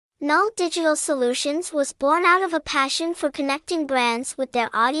Null Digital Solutions was born out of a passion for connecting brands with their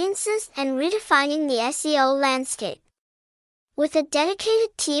audiences and redefining the SEO landscape. With a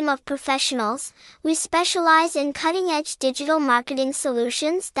dedicated team of professionals, we specialize in cutting-edge digital marketing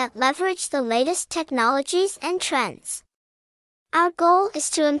solutions that leverage the latest technologies and trends. Our goal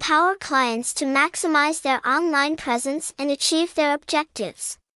is to empower clients to maximize their online presence and achieve their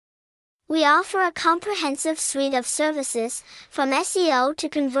objectives. We offer a comprehensive suite of services, from SEO to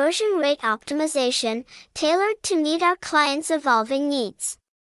conversion rate optimization, tailored to meet our clients' evolving needs.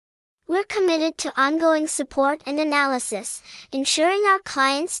 We're committed to ongoing support and analysis, ensuring our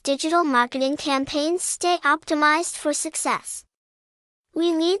clients' digital marketing campaigns stay optimized for success.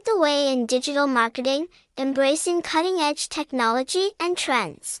 We lead the way in digital marketing, embracing cutting-edge technology and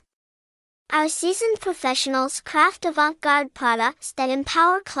trends. Our seasoned professionals craft avant-garde products that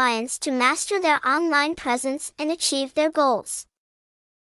empower clients to master their online presence and achieve their goals.